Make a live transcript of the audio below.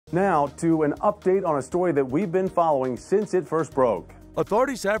Now to an update on a story that we've been following since it first broke.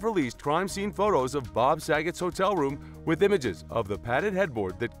 Authorities have released crime scene photos of Bob Saget's hotel room with images of the padded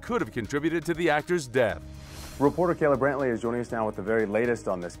headboard that could have contributed to the actor's death. Reporter Kayla Brantley is joining us now with the very latest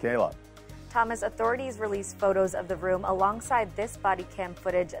on this. Kayla. Thomas, authorities released photos of the room alongside this body cam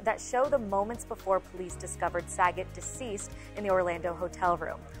footage that show the moments before police discovered Saget deceased in the Orlando hotel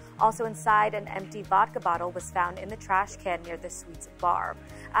room. Also inside, an empty vodka bottle was found in the trash can near the suite's bar.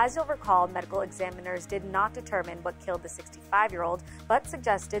 As you'll recall, medical examiners did not determine what killed the 65-year-old, but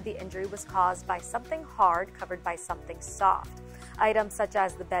suggested the injury was caused by something hard covered by something soft. Items such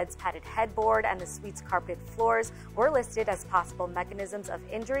as the bed's padded headboard and the suite's carpeted floors were listed as possible mechanisms of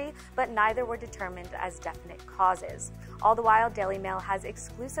injury, but neither were determined as definite causes. All the while, Daily Mail has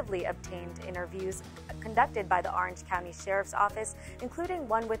exclusively obtained interviews conducted by the Orange County Sheriff's Office, including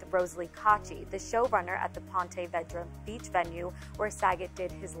one with Rosalie Kachi, the showrunner at the Ponte Vedra beach venue where Saget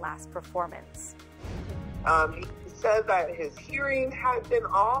did his last performance. He said that his hearing had been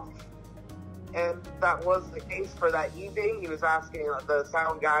off, and that was the case for that evening. He was asking the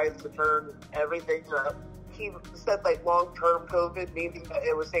sound guys to turn everything up. He said like long-term COVID, meaning that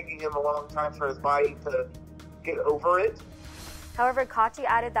it was taking him a long time for his body to get over it. However, Kachi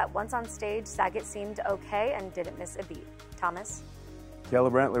added that once on stage, Saget seemed okay and didn't miss a beat. Thomas? Kayla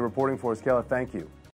Brantley reporting for us. Kayla, thank you.